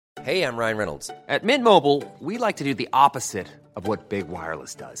Hey, I'm Ryan Reynolds. At Mint Mobile, we like to do the opposite of what Big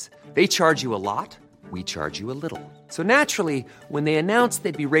Wireless does. They charge you a lot, we charge you a little. So naturally, when they announced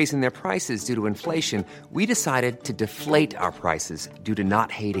they'd be raising their prices due to inflation, we decided to deflate our prices due to not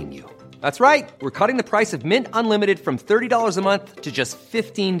hating you. That's right. We're cutting the price of Mint Unlimited from $30 a month to just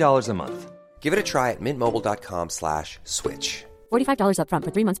 $15 a month. Give it a try at mintmobile.com/switch. $45 up front for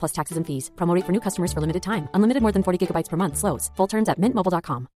 3 months plus taxes and fees. Promo rate for new customers for limited time. Unlimited more than 40 gigabytes per month. Slows full terms at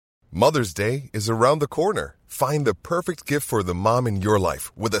mintmobile.com. Mother's Day is around the corner. Find the perfect gift for the mom in your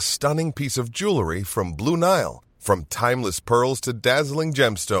life with a stunning piece of jewelry from Blue Nile. From timeless pearls to dazzling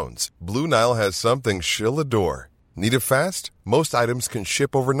gemstones, Blue Nile has something she'll adore. Need it fast? Most items can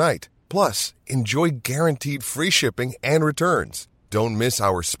ship overnight. Plus, enjoy guaranteed free shipping and returns. Don't miss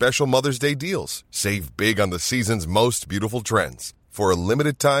our special Mother's Day deals. Save big on the season's most beautiful trends. For a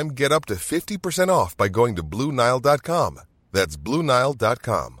limited time, get up to 50% off by going to BlueNile.com. That's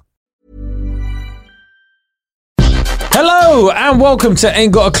BlueNile.com. Hello and welcome to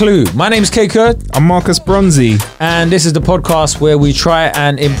Ain't Got a Clue. My name's Kay Kerr. I'm Marcus Bronzy. And this is the podcast where we try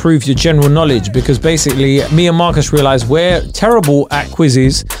and improve your general knowledge, because basically me and Marcus realised we're terrible at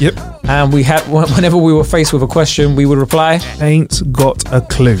quizzes. Yep. And whenever we were faced with a question, we would reply, Ain't got a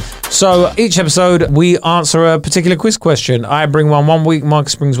clue. So each episode, we answer a particular quiz question. I bring one week,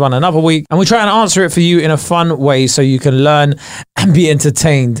 Marcus brings one another week, and we try and answer it for you in a fun way so you can learn and be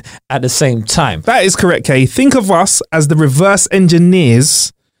entertained at the same time. That is correct, Kay. Think of us as the reverse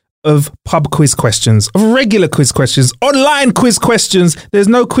engineers of pub quiz questions, of regular quiz questions, online quiz questions. There's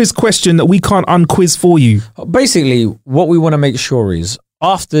no quiz question that we can't unquiz for you. Basically, what we want to make sure is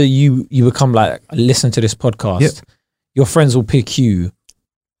after you become like, listen to this podcast, your friends will pick you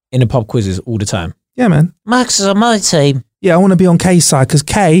in the pub quizzes all the time. Yeah, man. Max is on my team. Yeah, I want to be on Kay's side because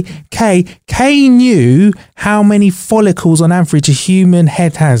Kay knew how many follicles on average a human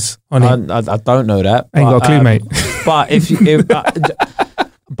head has on it. I don't know that. Ain't got a clue, mate. But if you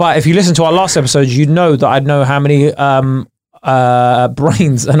listen to our last episode, you'd know that I'd know how many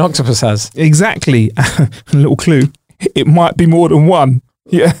brains an octopus has. Exactly. A little clue. It might be more than one.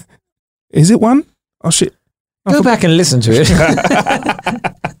 Yeah. Is it one? Oh, shit. Go back and listen to it.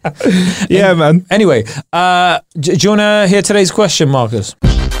 Yeah, man. Anyway, do you want to hear today's question, Marcus?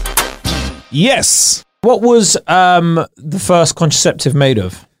 Yes. What was the first contraceptive made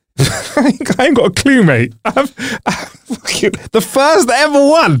of? I ain't got a clue, mate. The first ever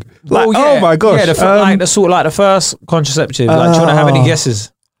one. Like, well, yeah, oh my gosh. Yeah, the first contraceptive. Like, do you want to have any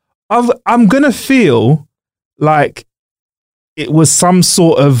guesses? I'm gonna feel like it was some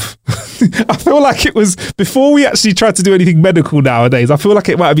sort of. I feel like it was before we actually tried to do anything medical nowadays. I feel like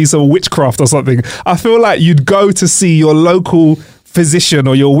it might be some witchcraft or something. I feel like you'd go to see your local physician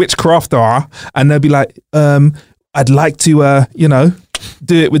or your witchcrafter, and they'll be like, "I'd like to,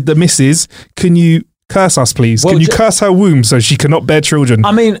 do it with the missus. Can you curse us, please? Can you curse her womb so she cannot bear children?"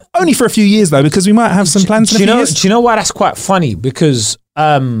 I mean, only for a few years though, because we might have some plans in a few years. Do you know why that's quite funny? Because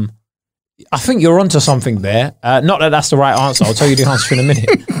I think you're onto something there. Not that that's the right answer. I'll tell you the answer in a minute.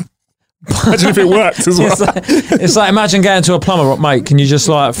 Imagine if it worked as well. It's like imagine going to a plumber, mate. Can you just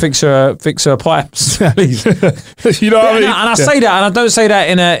like fix her pipes, please? You know what I mean? And I say that, and I don't say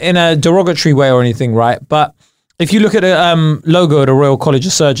that in a derogatory way or anything, right? But if you look at the logo of the Royal College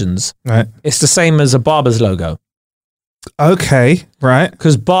of Surgeons, right, it's the same as a barber's logo. Okay, right.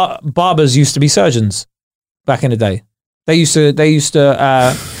 Because barbers used to be surgeons back in the day. They used to.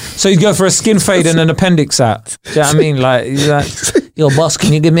 So you'd go for a skin fade and an appendix out. Do you know what I mean? Like, yo, boss,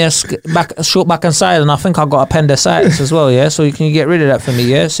 can you give me a short back and side? And I think I've got appendicitis as well, yeah? So can you get rid of that for me,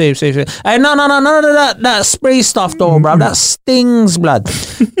 yeah? See. Hey, no, none of that spray stuff, though, bro. That stings, blood.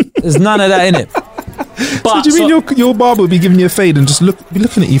 There's none of that in it. But, so do you mean your barber would be giving you a fade and just be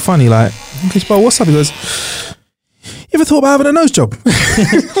looking at you funny, like, what's up? He goes, you ever thought about having a nose job?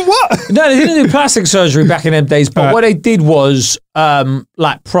 What? No, they didn't do plastic surgery back in them days, but what they did was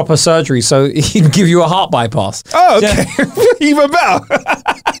like proper surgery. So he'd give you a heart bypass. Oh, okay. Even better.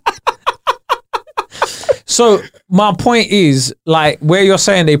 So my point is, like, where you're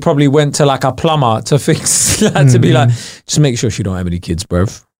saying they probably went to like a plumber to fix that, to be like, just make sure she don't have any kids,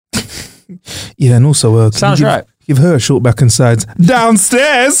 bruv. Yeah, and also sounds right. Give her a short back and sides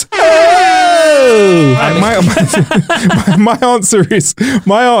downstairs. Oh! My answer is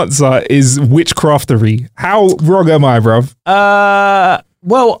witchcraftery. How wrong am I, bruv?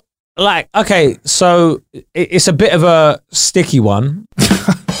 Well, like, okay, so it's a bit of a sticky one,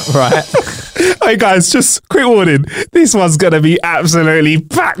 right? Hey guys, just quick warning. This one's gonna be absolutely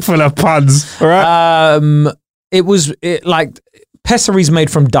packed full of puns. All right. Like pessary's made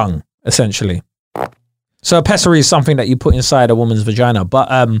from dung, essentially. So a pessary is something that you put inside a woman's vagina, but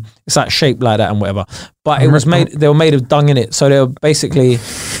it's like shaped like that and whatever. But it was made. They were made of dung in it, so they were basically.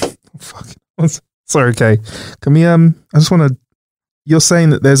 Sorry, okay. Can we? I just want to. You're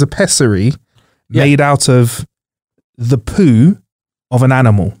saying that there's a pessary made out of the poo of an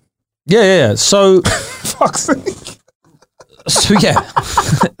animal. Yeah. So. Fuck's sake. So yeah,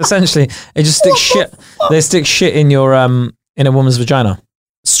 essentially, it just sticks shit. They stick shit in your in a woman's vagina.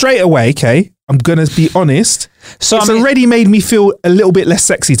 Straight away, okay. I'm gonna be honest. So it's already made me feel a little bit less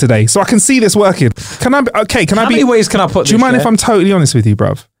sexy today. So I can see this working. Can I? Okay. Can I be? How many ways can I put? Do you mind if I'm totally honest with you,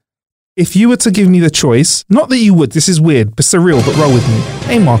 bruv? If you were to give me the choice, not that you would. This is weird, but surreal. But roll with me.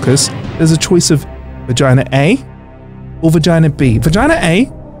 Hey, Marcus. There's a choice of vagina A or vagina B. Vagina A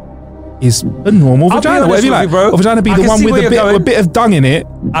is a normal vagina, whatever you like. Or vagina B, the one with a bit of dung in it.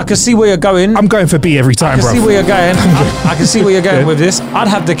 I can see where you're going. I'm going for B every time, bro. I can see where you're going. I can see where you're going with this. I'd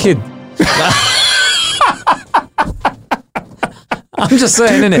have the kid. I'm just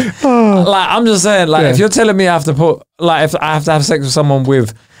saying, innit? I'm just saying, if you're telling me I have to put, if I have to have sex with someone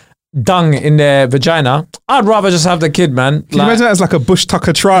with dung in their vagina, I'd rather just have the kid, man. Can you imagine that as like a Bush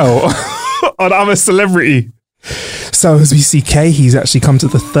Tucker trial on I'm a Celebrity? So as we see Kay, he's actually come to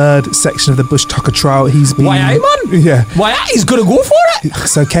the third section of the Bush Tucker trial. He's been... Why, man? Yeah. Why, he's going to go for it?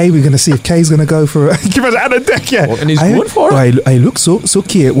 So Kay, we're going to see if Kay's going to go for it. Give us out of deck, yeah. And he's going for it? I look so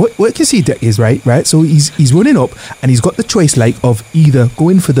Kay, what you can see deck is, right? So he's running up and he's got the choice, of either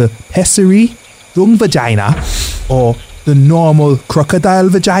going for the pessary dung vagina or the normal crocodile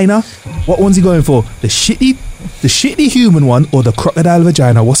vagina. What one's he going for? The shitty human one or the crocodile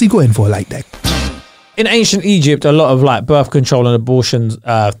vagina? What's he going for like that? In ancient Egypt, a lot of birth control and abortion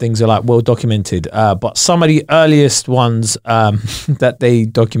things are well documented. But some of the earliest ones that they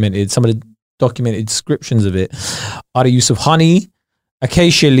documented, some of the documented descriptions of it, are the use of honey,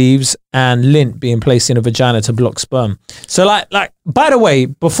 acacia leaves, and lint being placed in a vagina to block sperm. So, by the way,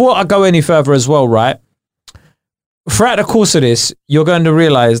 before I go any further as well, right? Throughout the course of this, you're going to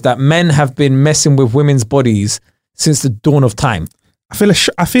realize that men have been messing with women's bodies since the dawn of time.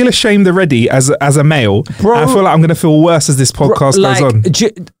 I feel ashamed already as a male. Bro, I feel like I'm going to feel worse as this podcast goes on.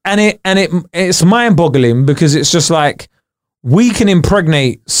 It's mind-boggling because it's just we can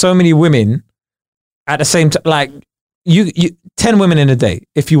impregnate so many women at the same time. You 10 women in a day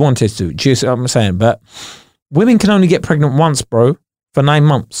if you wanted to. Do you see what I'm saying? But women can only get pregnant once, bro, for 9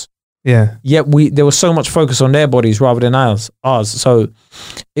 months. Yeah. Yet there was so much focus on their bodies rather than ours. So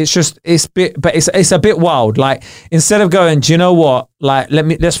it's a bit wild. Instead of going, do you know what?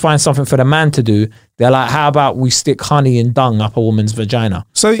 Let's find something for the man to do. They're like, how about we stick honey and dung up a woman's vagina?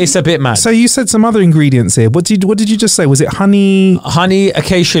 So it's a bit mad. So you said some other ingredients here. What did you just say? Was it honey? Honey,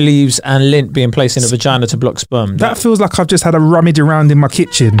 acacia leaves, and lint being placed in a vagina to block sperm. That feels like I've just had a rummage around in my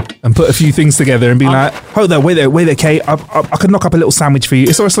kitchen and put a few things together and be like, hold on, wait there, Kate. I could knock up a little sandwich for you.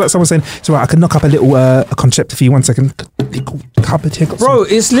 It's always like someone saying, it's all right, I could knock up a little a concept for you. 1 second. Cupboard here. Bro,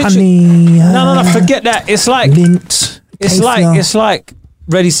 it's literally... honey, No, forget that. It's like... lint. It's like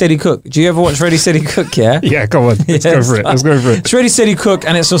Ready, Steady, Cook. Do you ever watch Ready, Steady, Cook, yeah? Yeah, come on. Let's go for it. It's Ready, Steady, Cook,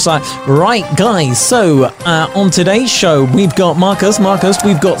 and it's just right, guys, so on today's show, we've got Marcus,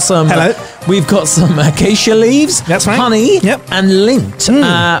 we've got some... Hello. We've got some acacia leaves, that's right, honey, and lint.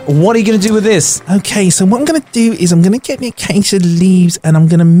 What are you going to do with this? Okay, so what I'm going to do is I'm going to get the acacia leaves and I'm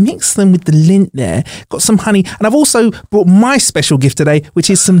going to mix them with the lint there. Got some honey, and I've also brought my special gift today, which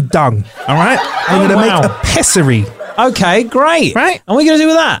is some dung, all right? I'm going to make a pessary. Okay, great. Right? And what are you going to do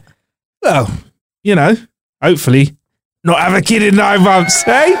with that? Well, hopefully not have a kid in 9 months,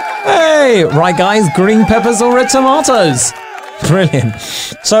 eh? Hey, right, guys, green peppers or red tomatoes. Brilliant.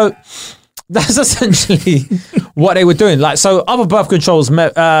 So that's essentially what they were doing. So other birth controls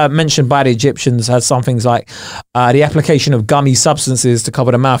mentioned by the Egyptians had some things like the application of gummy substances to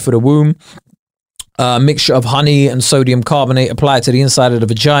cover the mouth of the womb, a mixture of honey and sodium carbonate applied to the inside of the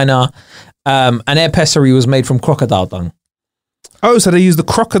vagina. And their pessary was made from crocodile dung. Oh, so they use the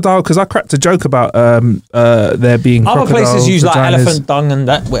crocodile, because I cracked a joke about there being other crocodile places use vaginas. Elephant dung and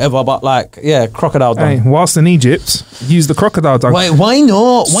that whatever, but crocodile dung. Hey, whilst in Egypt, use the crocodile dung. Wait, why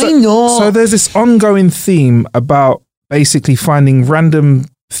not? So there's this ongoing theme about basically finding random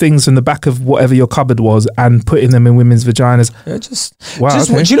things in the back of whatever your cupboard was and putting them in women's vaginas.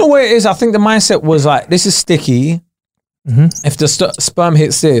 Okay. Do you know what it is? I think the mindset was this is sticky. Mm-hmm. If the sperm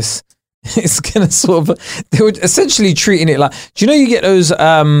hits this, it's going to they were essentially treating it do you know you get those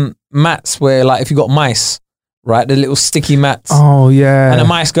mats where if you got mice, right, the little sticky mats. Oh, yeah. And the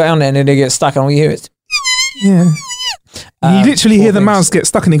mice go down there and then they get stuck and all you hear is... Yeah. You literally hear the mouse get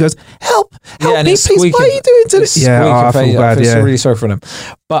stuck and he goes, help, Help me, please. What are you doing to this? Yeah, I feel bad. I feel really sorry for them.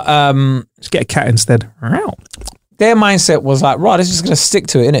 But just get a cat instead. Their mindset was like, right, it's just going to stick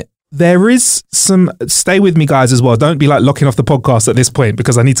to it, innit? There is some, stay with me guys as well. Don't be like locking off the podcast at this point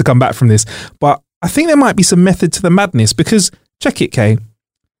because I need to come back from this. But I think there might be some method to the madness because check it, Kay.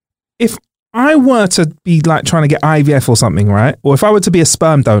 If I were to be like trying to get IVF or something, right? Or if I were to be a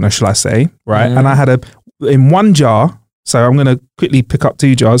sperm donor, shall I say, right? And I had in one jar, so I'm going to quickly pick up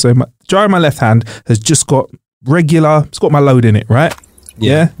 2 jars. So my jar in my left hand has just got regular, it's got my load in it, right?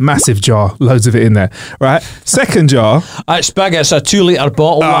 Yeah, massive jar, loads of it in there, right? Second jar, I expect it's a 2-litre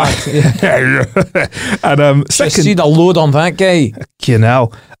bottle. And second, see the load on that guy.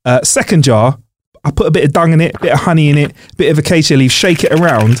 Second jar, I put a bit of dung in it, a bit of honey in it, a bit of acacia leaf, shake it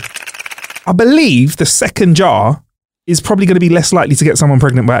around. I believe the second jar is probably going to be less likely to get someone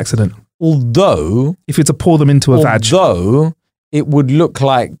pregnant by accident. Although, if you're to pour them into a vag, it would look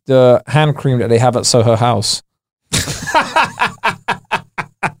like the hand cream that they have at Soho House.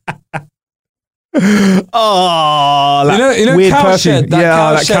 Oh, you know weird cowshed.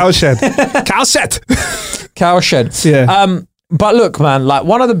 Cowshed. Yeah. But look, man, like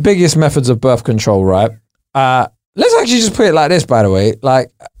one of the biggest methods of birth control, right? Let's actually just put it like this, by the way.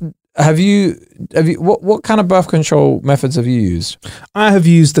 Like, have you what kind of birth control methods have you used? I have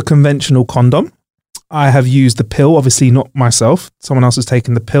used the conventional condom. I have used the pill, obviously not myself. Someone else has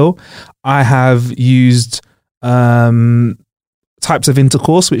taken the pill. I have used types of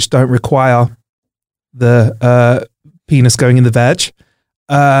intercourse which don't require the penis going in the veg.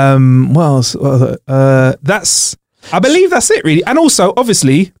 What else? I believe that's it, really. And also,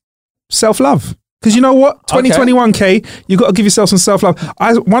 obviously, self-love. Because you know what? 2021K, you got to give yourself some self-love.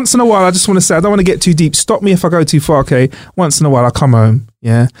 Once in a while, I just want to say, I don't want to get too deep. Stop me if I go too far, okay? Once in a while, I come home,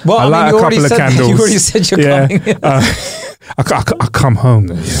 yeah? Well, I light a couple of candles. You already said you're coming. I come home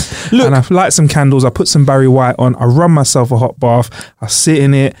then, yeah. Look, and I light some candles, I put some Barry White on, I run myself a hot bath, I sit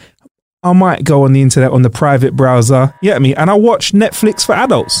in it, I might go on the internet on the private browser, you get me? And I watch Netflix for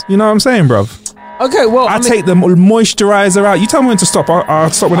adults. You know what I'm saying, bruv? Okay, well, I take the moisturizer out. You tell me when to stop. I'll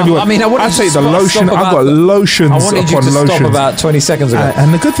stop whenever you want. I take the lotion. I've got lotions. I wanted you to stop about 20 seconds ago.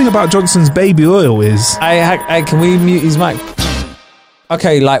 And the good thing about Johnson's baby oil is... can we mute his mic?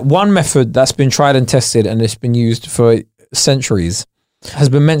 Okay, like one method that's been tried and tested and it's been used for centuries has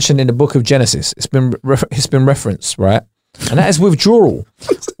been mentioned in the book of Genesis. It's been referenced, right? And that is withdrawal,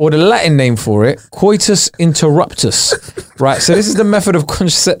 or the Latin name for it, coitus interruptus, right? So this is the method of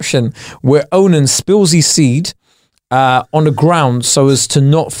contraception where Onan spills his seed on the ground so as to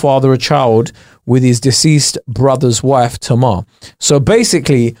not father a child with his deceased brother's wife, Tamar. So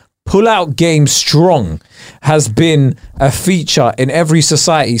basically, pull-out game strong has been a feature in every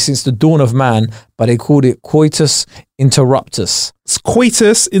society since the dawn of man, but they called it coitus interruptus. It's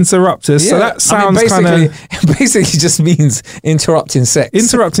coitus interruptus. Yeah. So that sounds kind of... It basically just means interrupting sex.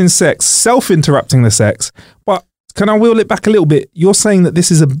 Interrupting sex, self-interrupting the sex. But can I wheel it back a little bit? You're saying that this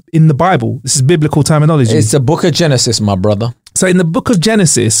is in the Bible. This is biblical terminology. It's the book of Genesis, my brother. So in the book of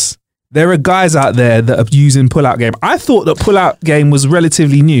Genesis... there are guys out there that are using pull-out game. I thought that pull-out game was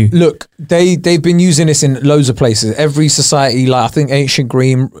relatively new. Look, they've been using this in loads of places. Every society, like I think ancient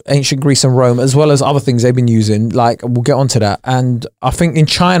Greece and Rome, as well as other things they've been using. Like we'll get onto that. And I think in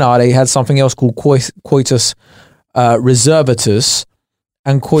China they had something else called coitus reservatus.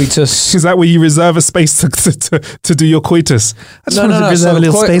 And coitus... Is that where you reserve a space to do your coitus? I just wanted to reserve a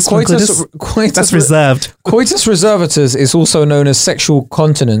little space for coitus. That's reserved. Coitus reservatus is also known as sexual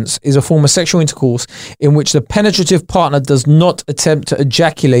continence, is a form of sexual intercourse in which the penetrative partner does not attempt to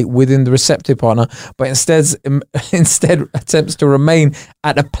ejaculate within the receptive partner, but instead attempts to remain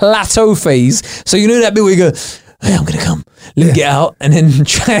at the plateau phase. So you know that bit where you go... Hey, I'm gonna come. Let me get out, and then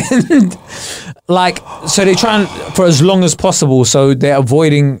try and so they try and for as long as possible. So they're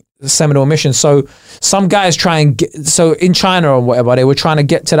avoiding seminal emission. So some guys try and get. So in China or whatever, they were trying to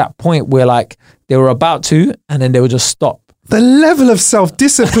get to that point where like they were about to, and then they would just stop. The level of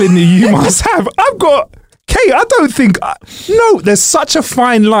self-discipline that you must have. I've got. Kate, I don't think. No, there's such a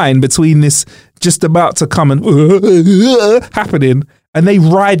fine line between this just about to come and happening. And they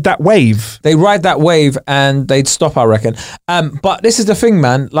ride that wave. They ride that wave and they'd stop, I reckon. But this is the thing,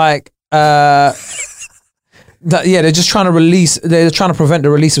 man. Like, they're just trying to they're trying to prevent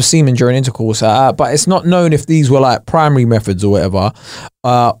the release of semen during intercourse, but it's not known if these were like primary methods or whatever,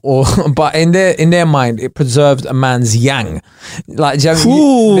 but in their mind it preserved a man's yang, like their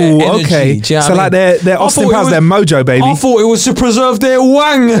energy, okay. Do you know So what I like mean? their Austin Powers, their mojo, baby. I thought it was to preserve their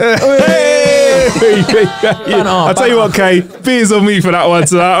wang. I'll tell you what, Kay, beers on me for that one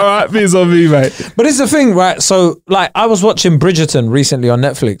tonight. All right, beers on me, mate. But it's the thing, right? So like I was watching Bridgerton recently on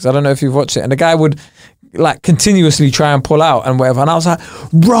Netflix. I don't know if you've watched it, and the guy would like continuously try and pull out and whatever, and I was like,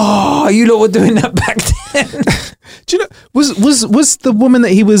 "Raw, you lot were doing that back then." Do you know, was the woman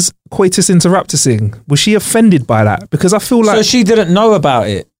that he was coitus interruptusing, was she offended by that? Because I feel like so she didn't know about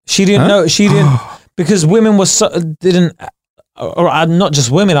it. She didn't know. She didn't because women were didn't, or not just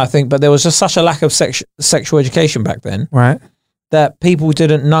women, I think, but there was just such a lack of sexual education back then, right? That people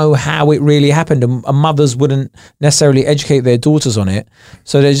didn't know how it really happened, and mothers wouldn't necessarily educate their daughters on it.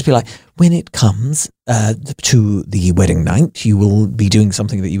 So they'd just be like, when it comes to the wedding night, you will be doing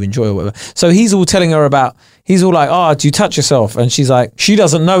something that you enjoy or whatever. So he's all telling her about, he's all like, oh, do you touch yourself? And she's like, she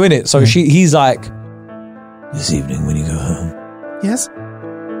doesn't know in it. So he's like, this evening when you go home, yes,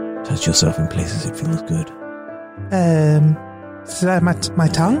 touch yourself in places it feels good. So my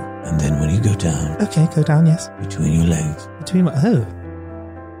tongue? And then when you go down. Okay, go down, yes. Between your legs. Between my,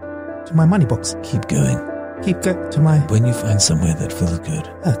 to my money box. Keep going. Keep going to my... When you find somewhere that feels good.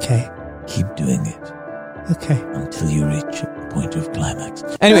 Okay. Keep doing it. Okay. Until you reach a point of climax.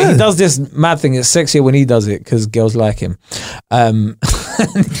 Anyway, he does this mad thing. It's sexier when he does it because girls like him. I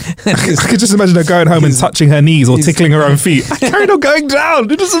could just imagine her going home and touching her knees or tickling her own feet. I carried on going down.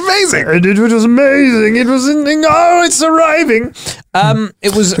 It was amazing. It was amazing. It was oh, it's arriving.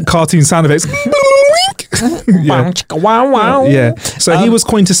 It was cartoon sound effects. Wow. Yeah. So he was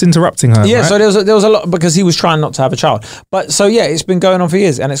coitus interrupting her. Yeah. Right? So there was a lot because he was trying not to have a child. But so yeah, it's been going on for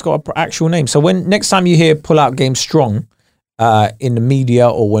years and it's got an actual name. So when next time you hear "pull out game strong" in the media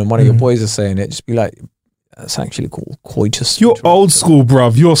or when one of your boys is saying it, just be like, that's actually called coitus. You're old school,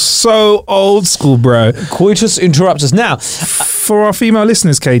 bruv. You're so old school, bro. Coitus interruptus. Now, for our female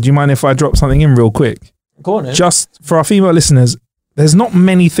listeners, Kay, do you mind if I drop something in real quick? Go on, just for our female listeners, there's not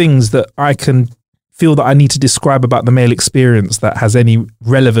many things that I can feel that I need to describe about the male experience that has any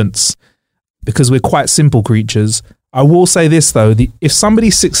relevance because we're quite simple creatures. I will say this though, if somebody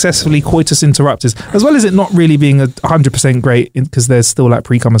successfully coitus interruptus, as well as it not really being 100% great because there's still like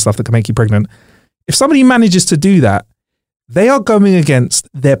pre-cum and stuff that can make you pregnant, if somebody manages to do that, they are going against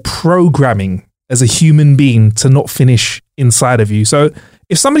their programming as a human being to not finish inside of you. So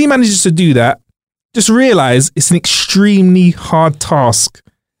if somebody manages to do that, just realize it's an extremely hard task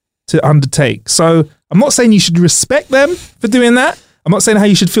to undertake. So I'm not saying you should respect them for doing that. I'm not saying how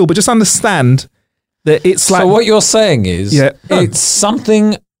you should feel, but just understand that it's like... So what you're saying is it's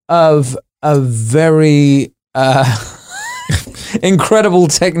something of a very... incredible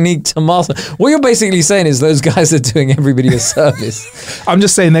technique to master. What you're basically saying is those guys are doing everybody a service. I'm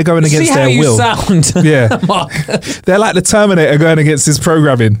just saying they're going against their will. See how you sound. Yeah. They're like the Terminator going against his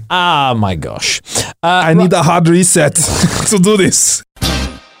programming. Ah, my gosh. I need a hard reset to do this.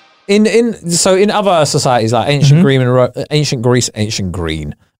 In other societies like ancient Greece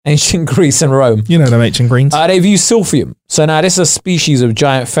and Rome. You know them ancient Greens. They've used silphium. So now this is a species of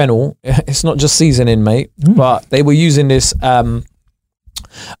giant fennel. It's not just seasoning, mate, but they were using this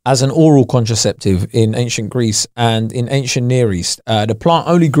as an oral contraceptive in ancient Greece and in ancient Near East. The plant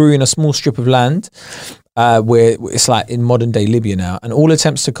only grew in a small strip of land where it's like in modern day Libya now, and all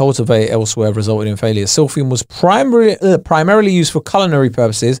attempts to cultivate elsewhere have resulted in failure. Silphium was primarily used for culinary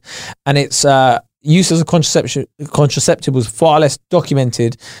purposes, and its use as a contraceptive was far less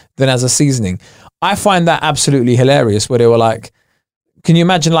documented than as a seasoning. I find that absolutely hilarious where they were like, can you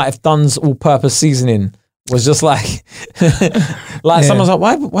imagine like if Dunn's all-purpose seasoning was just like someone's like,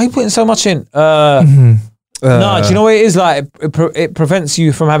 why are you putting so much in? No, do you know what it is like? It prevents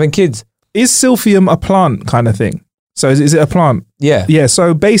you from having kids. Is silphium a plant kind of thing? So is it a plant? Yeah. Yeah,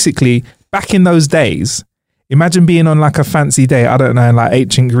 so basically back in those days, imagine being on like a fancy day, I don't know, in like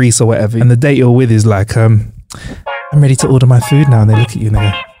ancient Greece or whatever, and the date you're with is like, I'm ready to order my food now, and they look at you and they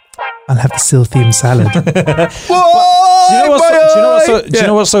go, I'll have the silphium salad. Do you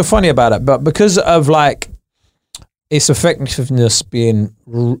know what's so funny about it? But because of like its effectiveness being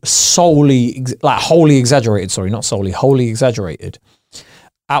wholly exaggerated.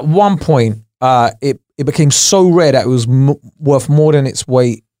 At one point, it became so rare that it was worth more than its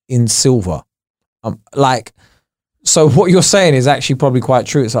weight in silver. So what you're saying is actually probably quite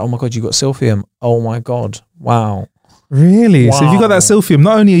true. It's like, oh my God, you got silphium. Oh my God. Wow. Really? Wow. So if you got that silphium,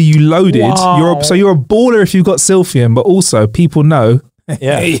 not only are you loaded, wow. you're a baller if you've got silphium, but also people know,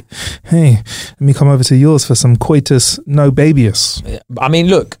 Yeah. Hey, let me come over to yours for some coitus no babyus. I mean,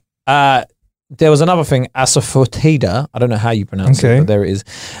 look, there was another thing, asafoetida. I don't know how you pronounce it, but there it is,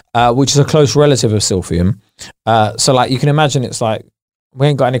 which is a close relative of silphium. So, like, you can imagine it's like, we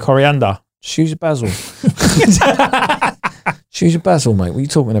ain't got any coriander. Just use your basil. Choose your basil, mate. What are you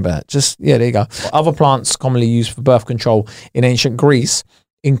talking about? Just, yeah, there you go. Other plants commonly used for birth control in ancient Greece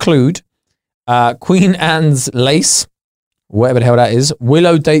include Queen Anne's lace, whatever the hell that is,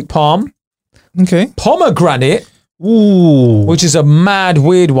 willow date palm, pomegranate, which is a mad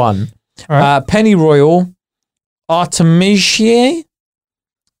weird one, pennyroyal, artemisia,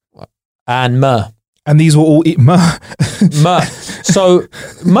 and myrrh. And these were all myrrh. Myrrh. So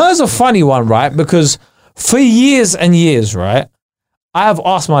myrrh's a funny one, right? Because for years and years, right, I have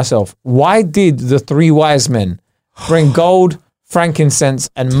asked myself, why did the three wise men bring gold,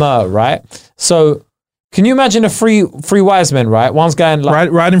 frankincense, and myrrh, right? So can you imagine the three wise men, right? One's going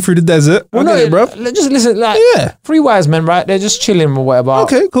like riding through the desert. Well, no, bro. Just listen, like three wise men, right? They're just chilling or whatever.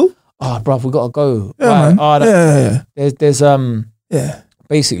 Okay, cool. Oh, bruv, we gotta go. Yeah, right? man. There's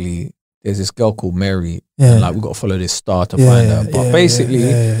basically there's this girl called Mary. Yeah. And like we got to follow this star to find her. But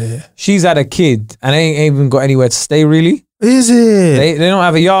basically, she's had a kid and they ain't even got anywhere to stay. Really? Is it? They don't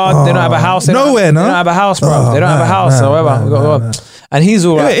have a yard. They don't have a house. Nowhere, no. They don't have a house, bro. They don't have a house. So whatever. We got to go. And he's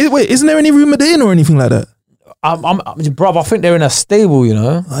all right. Wait, isn't there any room at the inn or anything like that? Bruv, I think they're in a stable, you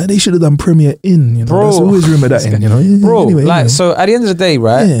know. They should have done Premier Inn, you know. Bro, there's always room at that inn, you know. Bro, anyway, like, so at the end of the day,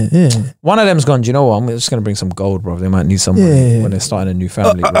 right? Yeah. One of them's gone, do you know what? I'm just going to bring some gold, bro. They might need some money when they're starting a new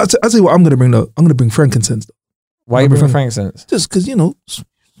family. I'll tell you what I'm going to bring, though. I'm going to bring frankincense. Why are you bringing frankincense? Just because, you know, it's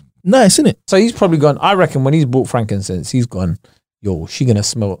nice, isn't it? So he's probably gone, I reckon when he's bought frankincense, he's gone, yo, she going to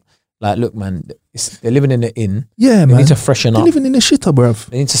smell, like, look, man, they're living in the inn. Yeah, they man. They need to freshen up. They're living in the shitter, bruv.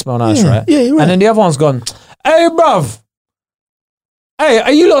 They need to smell nice, right? Yeah, you're right. And then the other one's gone, hey, bruv. Hey,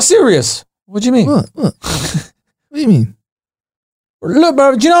 are you lot serious? What do you mean? What? What do you mean? Look,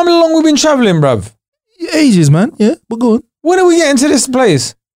 bruv, do you know how long we've been traveling, bruv? Ages, man. Yeah, but go on. When are we getting to this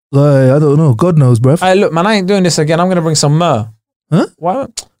place? I don't know. God knows, bruv. Hey, look, man, I ain't doing this again. I'm going to bring some myrrh. Huh? Why?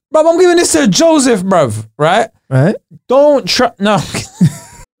 Bruv, I'm giving this to Joseph, bruv. Right? Right. Don't try. No.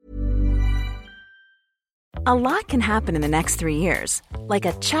 A lot can happen in the next 3 years. Like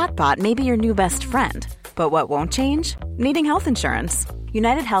a chatbot may be your new best friend. But what won't change? Needing health insurance.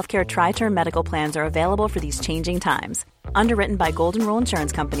 United Healthcare Tri-Term Medical Plans are available for these changing times. Underwritten by Golden Rule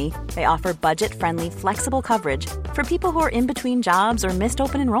Insurance Company, they offer budget-friendly, flexible coverage for people who are in between jobs or missed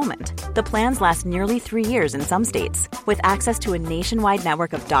open enrollment. The plans last nearly 3 years in some states, with access to a nationwide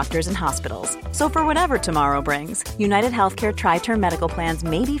network of doctors and hospitals. So for whatever tomorrow brings, United Healthcare Tri-Term Medical Plans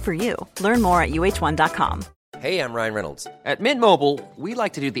may be for you. Learn more at uh1.com. Hey, I'm Ryan Reynolds. At Mint Mobile, we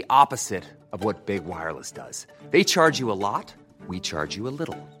like to do the opposite of what Big Wireless does. They charge you a lot, we charge you a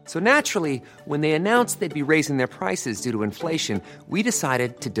little. So naturally, when they announced they'd be raising their prices due to inflation, we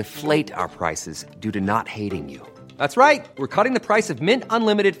decided to deflate our prices due to not hating you. That's right. We're cutting the price of Mint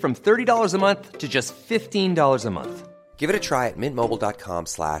Unlimited from $30 a month to just $15 a month. Give it a try at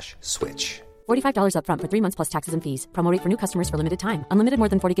mintmobile.com/switch. $45 up front for 3 months plus taxes and fees. Promo rate for new customers for limited time. Unlimited more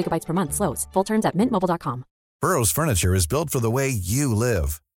than 40 gigabytes per month. Slows full terms at mintmobile.com. Burrow's furniture is built for the way you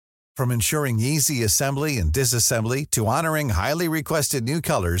live. From ensuring easy assembly and disassembly to honoring highly requested new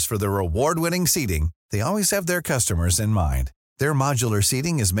colors for their award-winning seating, they always have their customers in mind. Their modular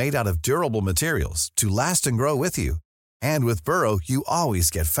seating is made out of durable materials to last and grow with you. And with Burrow, you always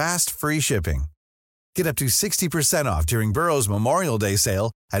get fast, free shipping. Get up to 60% off during Burrow's Memorial Day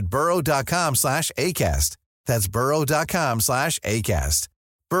sale at burrow.com/ACAST. That's burrow.com/ACAST.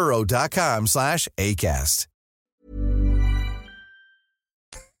 burrow.com/ACAST.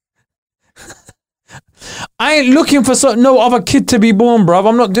 I ain't looking for no other kid to be born, bruv.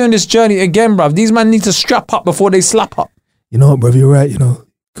 I'm not doing this journey again, bruv. These men need to strap up before they slap up. You know what, bruv? You're right. You know,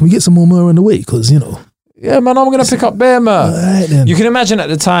 can we get some more myrrh on the way? Because, you know. Yeah, man, I'm going to pick up bear myrrh. All right, then. You can imagine at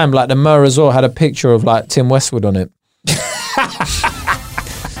the time, like the myrrh resort had a picture of like Tim Westwood on it.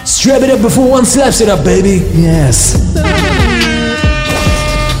 Strap it up before one slaps it up, baby. Yes.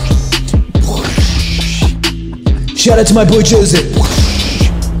 Shout out to my boy Joseph.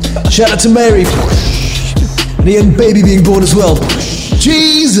 Shout out to Mary. And a young baby being born as well.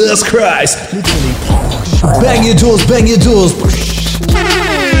 Jesus Christ. Bang your doors, bang your doors.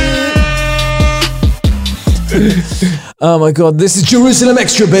 Oh my God, this is Jerusalem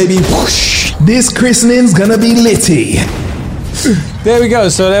Extra, baby. This christening's gonna be litty. There we go.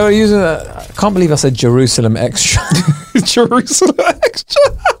 So they were using I can't believe I said Jerusalem Extra. Jerusalem Extra.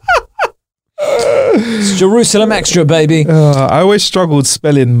 It's Jerusalem Extra, baby. I always struggled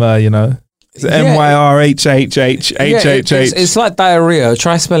spelling myrrh, you know. It's MYRHHH. It's like diarrhea.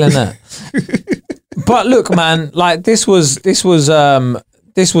 Try spelling that. But look, man, like this was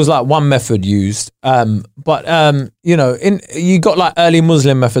like one method used. But you know, you got like early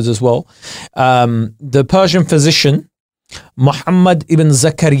Muslim methods as well. The Persian physician Muhammad ibn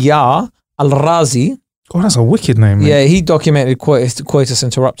Zakaria al-Razi. Oh, that's a wicked name, man. Yeah, he documented coitus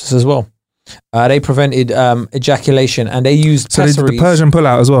interruptus as well. They prevented ejaculation, and they used So they did the pessaries. Persian pull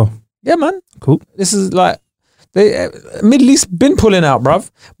out as well. Yeah, man. Cool. This is like they Middle East been pulling out,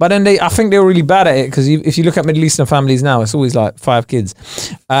 bruv. But then I think they were really bad at it because if you look at Middle Eastern families now, it's always like 5 kids.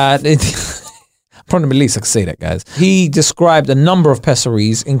 From the Middle East, I can say that, guys. He described a number of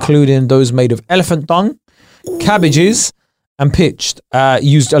pessaries, including those made of elephant dung, cabbages, and pitched,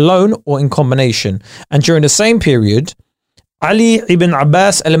 used alone or in combination. And during the same period, Ali ibn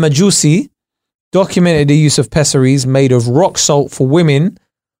Abbas al-Majusi documented the use of pessaries made of rock salt for women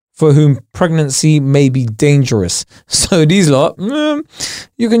for whom pregnancy may be dangerous. So these lot,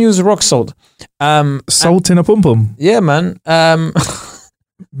 you can use rock salt. Salt in a pum pum. Yeah, man.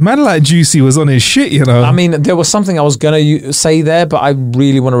 Man like Juicy was on his shit, you know. I mean, there was something I was going to say there, but I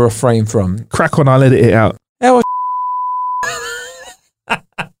really want to refrain from. Crack on, I'll edit it out.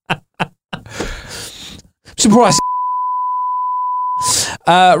 Surprise.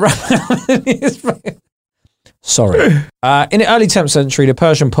 Sorry. In the early 10th century, the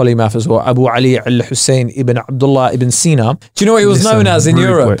Persian polymath as well, Abu Ali al-Hussein ibn Abdullah ibn Sina. Do you know what he was known as in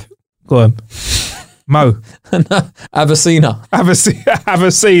Europe? Go on. Mo. Avicenna.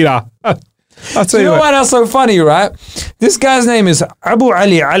 Avicenna. I'll tell You you know what. why that's so funny, right? This guy's name is Abu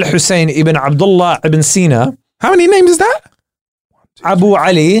Ali al-Hussein ibn Abdullah ibn Sina. How many names is that? Abu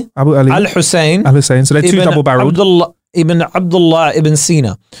Ali al-Hussein. Al-Hussein. So they're two double barreled. Abdullah ibn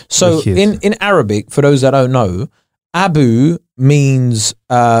Sina. So Wicked. in Arabic, for those that don't know, Abu means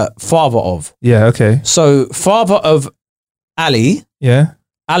father of. Yeah, okay. So father of Ali, Yeah.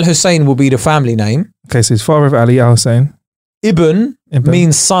 Al-Hussein will be the family name. Okay, so his father of Ali Al-Hussein. Ibn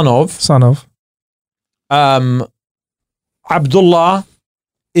means son of. Son of. Abdullah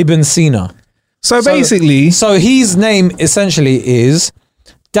ibn Sina. So basically. So his name essentially is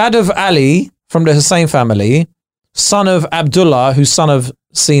dad of Ali from the Hussein family, son of Abdullah, who's son of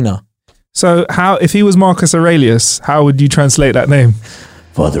Sina. So how, if he was Marcus Aurelius, how would you translate that name?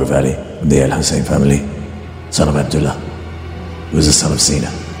 Father of Ali from the Al-Hussein family, son of Abdullah, who is the son of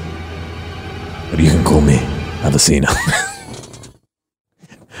Sina. But you can call me Avicenna.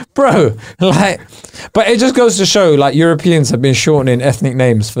 Bro, like, but it just goes to show, like, Europeans have been shortening ethnic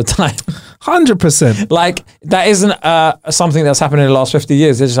names for time. 100%. Like, that isn't something that's happened in the last 50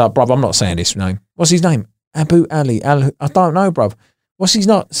 years. They're just like, bruv, I'm not saying this name. What's his name? Abu Ali. I don't know, bruv. What's his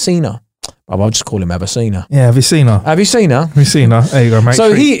not? Sina. Bruv, I'll just call him Avicenna. Yeah, Avicenna. Avicenna. Avicenna. There you go, mate.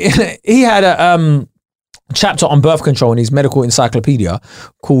 So he had a chapter on birth control in his medical encyclopedia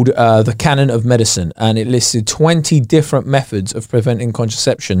called The Canon of Medicine, and it listed 20 different methods of preventing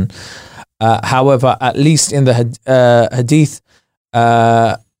contraception. However, at least in the hadith,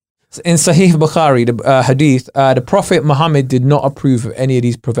 in Sahih Bukhari, the hadith, the Prophet Muhammad did not approve of any of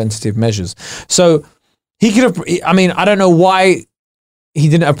these preventative measures. So he could have, I mean, I don't know why he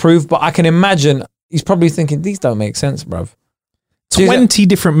didn't approve, but I can imagine he's probably thinking, these don't make sense, bruv. 20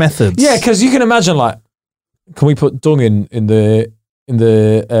 different methods. Yeah, because you can imagine, like, can we put dung in the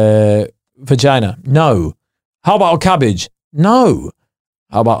vagina? No. How about a cabbage? No.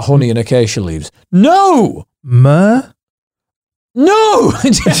 How about honey and acacia leaves? No. Myrrh? No.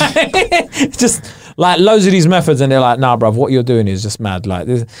 Just like loads of these methods, and they're like, nah, bruv, what you're doing is just mad. Like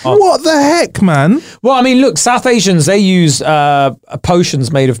this. What the heck, man? Well, I mean, look, South Asians, they use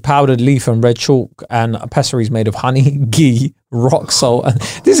potions made of powdered leaf and red chalk, and pessaries made of honey, ghee, rock salt. And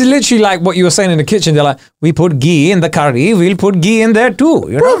this is literally like what you were saying in the kitchen. They're like, we put ghee in the curry, we'll put ghee in there too.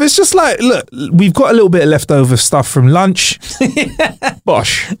 You know? Bro, it's just like, look, we've got a little bit of leftover stuff from lunch.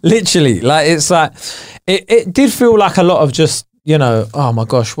 Bosh. Literally, like, it's like, it did feel like a lot of just, you know, oh my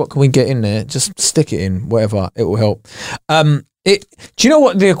gosh, what can we get in there? Just stick it in, whatever, it will help. Do you know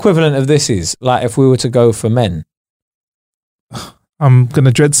what the equivalent of this is? Like, if we were to go for men, I'm going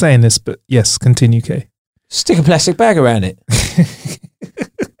to dread saying this, but yes, continue, Kay. stick a plastic bag around it.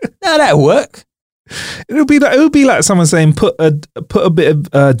 No, that'll work. It would be like someone saying put a bit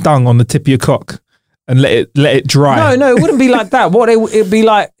of dung on the tip of your cock and let it dry. No, it wouldn't be like that. It'd be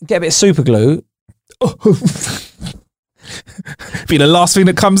like, get a bit of super glue. Be the last thing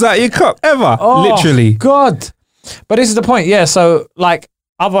that comes out of your cock ever. Oh, Literally. God. But this is the point. Yeah. So like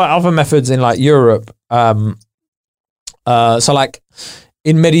other methods in like Europe. So like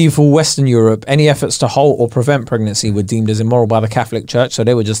in medieval Western Europe, any efforts to halt or prevent pregnancy were deemed as immoral by the Catholic Church. So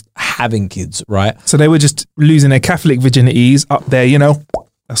they were just having kids, right? So they were just losing their Catholic virginities up there, you know.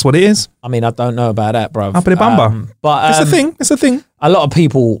 That's what it is. I mean, I don't know about that, bro. Up in the bamba. But it's a thing. It's a thing. A lot of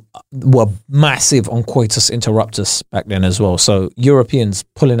people were massive on coitus interruptus back then as well. So Europeans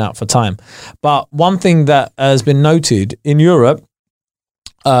pulling out for time. But one thing that has been noted in Europe,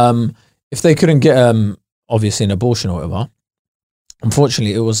 if they couldn't get obviously an abortion or whatever,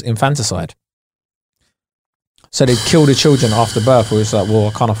 unfortunately, it was infanticide. So they'd kill the children after birth. Where it's like, well,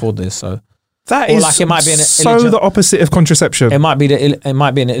 I can't afford this. So that is like it might be the opposite of contraception. It might be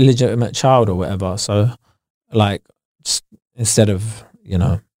an illegitimate child or whatever. So, like, just instead of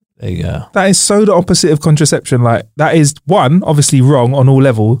that is so the opposite of contraception. Like that is one obviously wrong on all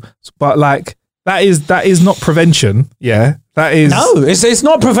levels, but like that is not prevention. Yeah, that is it's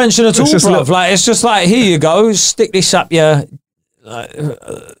not prevention at all, bruv. Like it's just like, here you go, stick this up your.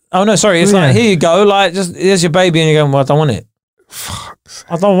 Oh no, sorry. It's like, here you go. Like, just here's your baby, and you're going, well, I don't want it.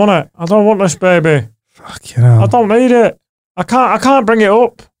 I don't want it. I don't want this baby. Fuck you know. I don't need it. I can't bring it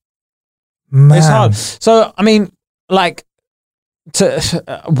up. Man. It's hard. So I mean, like,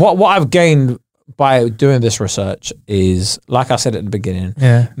 what I've gained by doing this research is, like I said at the beginning,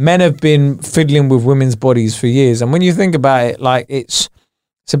 men have been fiddling with women's bodies for years, and when you think about it, like it's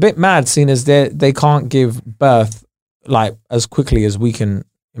a bit mad, seeing as they can't give birth like as quickly as we can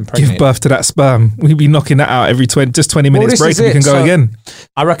impregnate. Give birth to that sperm. We'd be knocking that out every 20 minutes break, and we can go again.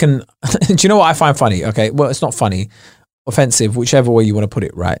 I reckon. Do you know what I find funny? Okay, well, it's not funny, offensive, whichever way you want to put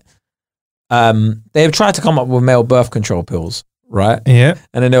it, right? They have tried to come up with male birth control pills, right? Yeah.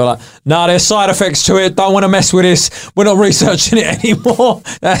 And then they were like, nah, there's side effects to it. Don't want to mess with this. We're not researching it anymore.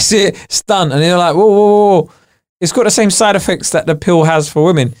 That's it. It's done. And they're like, whoa. It's got the same side effects that the pill has for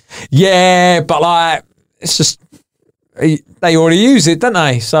women. Yeah, but like, it's just, they already use it, don't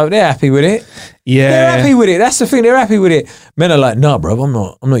they? So they're happy with it. Yeah. They're happy with it. That's the thing. They're happy with it. Men are like, nah, bro, I'm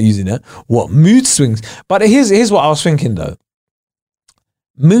not using that. What? Mood swings. But here's what I was thinking though.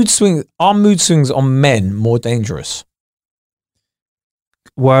 Are mood swings on men more dangerous?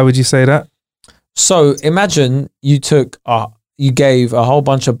 Why would you say that? So imagine you gave a whole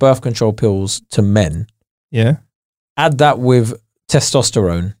bunch of birth control pills to men. Yeah. Add that with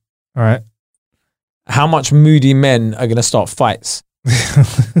testosterone. All right. How much moody men are going to start fights in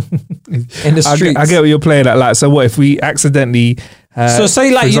the streets? I get what you're playing at. Like, so what if we accidentally, so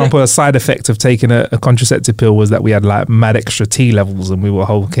say like, for example, a side effect of taking a contraceptive pill was that we had like mad extra T levels and we were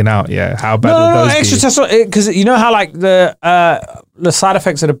hulking out. Yeah, how bad would those extra testosterone? Because you know how like the side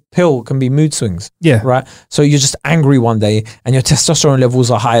effects of the pill can be mood swings. Yeah, right. So you're just angry one day and your testosterone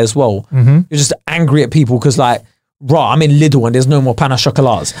levels are high as well. Mm-hmm. You're just angry at people because like, I'm in Lidl and there's no more pain au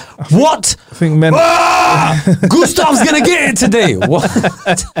chocolats. What? I think men. Gustav's gonna get it today. What?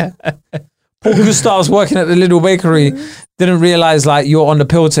 Poor Gustav's working at the Lidl bakery. Didn't realize like you're on the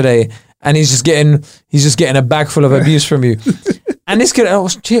pill today, and he's just getting a bag full of abuse from you. And this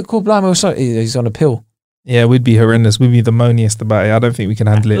kid, cool, blimey, he's on a pill. Yeah, we'd be horrendous. We'd be the moaniest about it. I don't think we can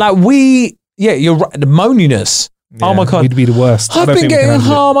handle it. Like you're right. The moaniness. Yeah, oh my God. We'd be the worst. I've been getting,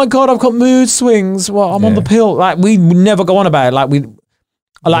 oh my God, I've got mood swings. Well, I'm on the pill. Like, we never go on about it.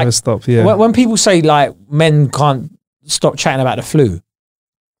 Never stop, yeah. When people say, like, men can't stop chatting about the flu,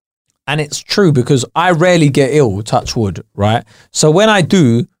 and it's true because I rarely get ill, touch wood, right? So when I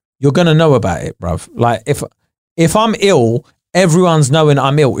do, you're going to know about it, bruv. Like, if I'm ill, everyone's knowing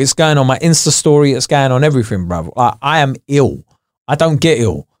I'm ill. It's going on my Insta story. It's going on everything, bruv. Like, I am ill. I don't get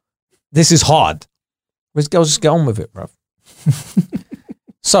ill. This is hard. These girls just get on with it, bruv.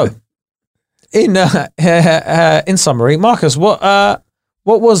 So, in summary, Marcus, what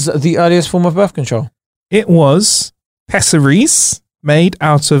was the earliest form of birth control? It was pessaries, made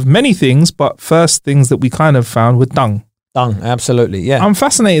out of many things, but first things that we kind of found were dung. Dung, absolutely, yeah. I'm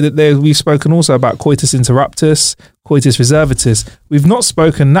fascinated that we've spoken also about coitus interruptus, coitus reservatus. We've not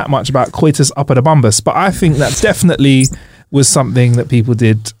spoken that much about coitus upper-the-bumbus, but I think that definitely was something that people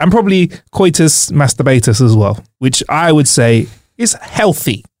did, and probably coitus masturbatus as well, which I would say is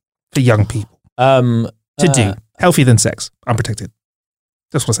healthy for young people to do. Healthier than sex, unprotected.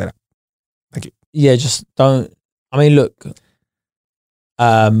 Just want to say that. Thank you. Yeah, just don't. I mean, look,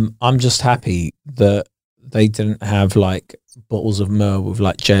 I'm just happy that they didn't have like bottles of myrrh with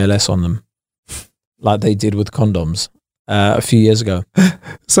like JLS on them, like they did with condoms a few years ago.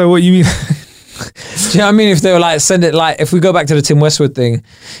 So what you mean? Do you know what I mean? If they were like, send it like, if we go back to the Tim Westwood thing,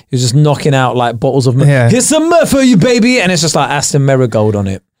 he was just knocking out like bottles of myrrh. Yeah. Here's some myrrh for you, baby, and it's just like Aston Marigold on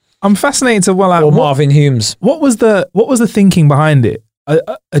it. I'm fascinated to or Marvin Humes. What was the thinking behind it?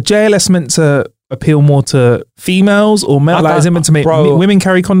 A JLS meant to appeal more to females or men? Like, is it meant to make women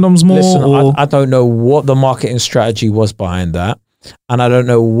carry condoms more? Listen, I don't know what the marketing strategy was behind that. And I don't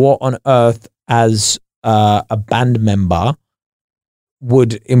know what on earth, as a band member,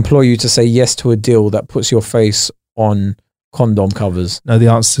 would employ you to say yes to a deal that puts your face on condom covers. No, the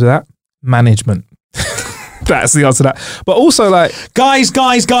answer to that? Management. That's the answer to that. But also, like, guys,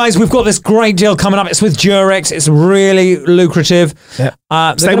 we've got this great deal coming up. It's with Durex. It's really lucrative.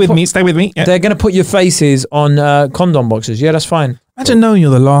 Yeah. Stay with me. Yeah. They're going to put your faces on condom boxes. Yeah, that's fine. Imagine knowing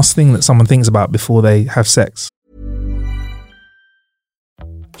you're the last thing that someone thinks about before they have sex.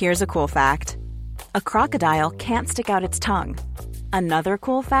 Here's a cool fact. A crocodile can't stick out its tongue. Another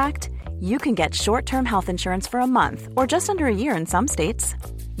cool fact, you can get short-term health insurance for a month or just under a year in some states.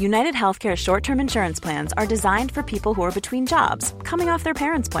 United Healthcare short-term insurance plans are designed for people who are between jobs, coming off their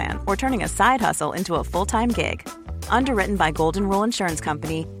parents' plan, or turning a side hustle into a full-time gig. Underwritten by Golden Rule Insurance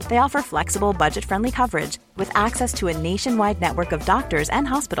Company, they offer flexible, budget-friendly coverage with access to a nationwide network of doctors and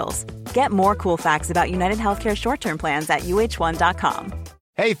hospitals. Get more cool facts about United Healthcare short-term plans at uh1.com.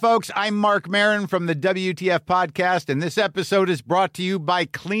 Hey, folks, I'm Mark Maron from the WTF Podcast, and this episode is brought to you by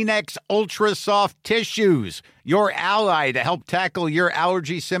Kleenex Ultra Soft Tissues, your ally to help tackle your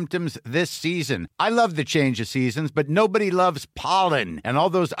allergy symptoms this season. I love the change of seasons, but nobody loves pollen and all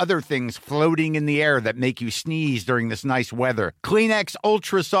those other things floating in the air that make you sneeze during this nice weather. Kleenex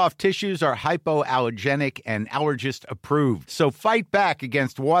Ultra Soft Tissues are hypoallergenic and allergist approved, so fight back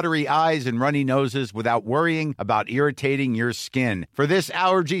against watery eyes and runny noses without worrying about irritating your skin. For this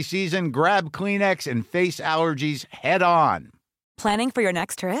allergy season, grab Kleenex and face allergies head on. Planning for your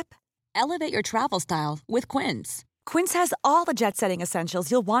next trip? Elevate your travel style with Quince. Quince has all the jet-setting essentials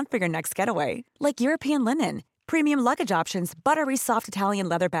you'll want for your next getaway, like European linen, premium luggage options, buttery soft Italian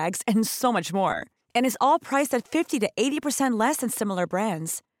leather bags, and so much more. And is all priced at 50 to 80% less than similar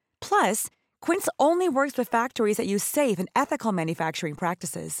brands. Plus, Quince only works with factories that use safe and ethical manufacturing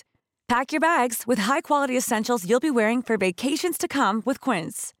practices. Pack your bags with high-quality essentials you'll be wearing for vacations to come with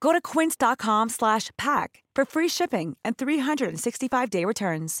Quince. Go to quince.com/pack for free shipping and 365-day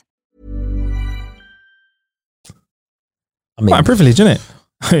returns. I mean, quite a privilege, isn't it?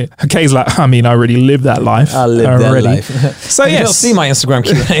 Kay's like, I mean, I already lived that life. I lived that life. So yes, you'll see my Instagram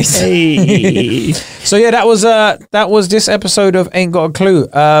Q&As. Hey. So yeah, that was this episode of Ain't Got a Clue.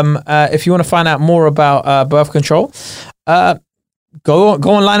 If you want to find out more about birth control, go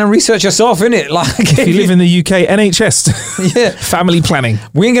online and research yourself, innit? Like, if you live in the UK, NHS, yeah, family planning.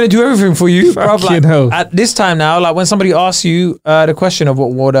 We ain't gonna do everything for you, bro. Like, hell. at this time now, like when somebody asks you the question of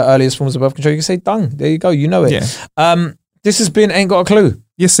what were the earliest forms of birth control, you can say dung. There you go, you know it. Yeah. This has been Ain't Got a Clue.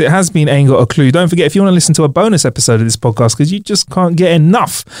 Yes, it has been Ain't Got a Clue. Don't forget, if you want to listen to a bonus episode of this podcast, because you just can't get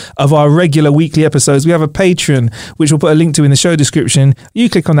enough of our regular weekly episodes, we have a Patreon, which we'll put a link to in the show description. You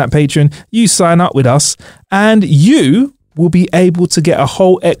click on that Patreon, you sign up with us, and you will be able to get a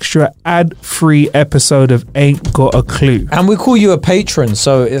whole extra ad-free episode of Ain't Got a Clue. And we call you a patron,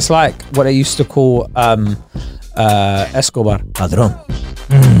 so it's like what they used to call Escobar. Padron.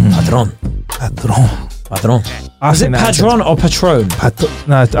 Padron. Is it Padron or Patron?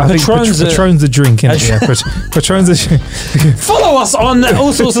 No, I think Patron's the drink, isn't it? Yeah, Patron's the Follow us on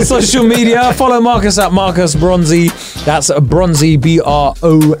all sorts of social media. Follow Marcus at Marcus Bronzy. That's Bronzy,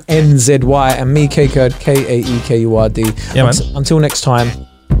 BRONZY. And me, K-Kurd, KAEKURD. Yeah, man. Until next time.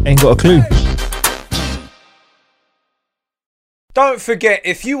 Ain't Got a Clue. Don't forget,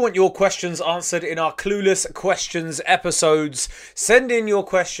 if you want your questions answered in our Clueless Questions episodes, send in your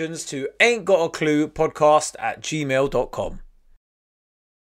questions to ain'tgotacluepodcast@gmail.com.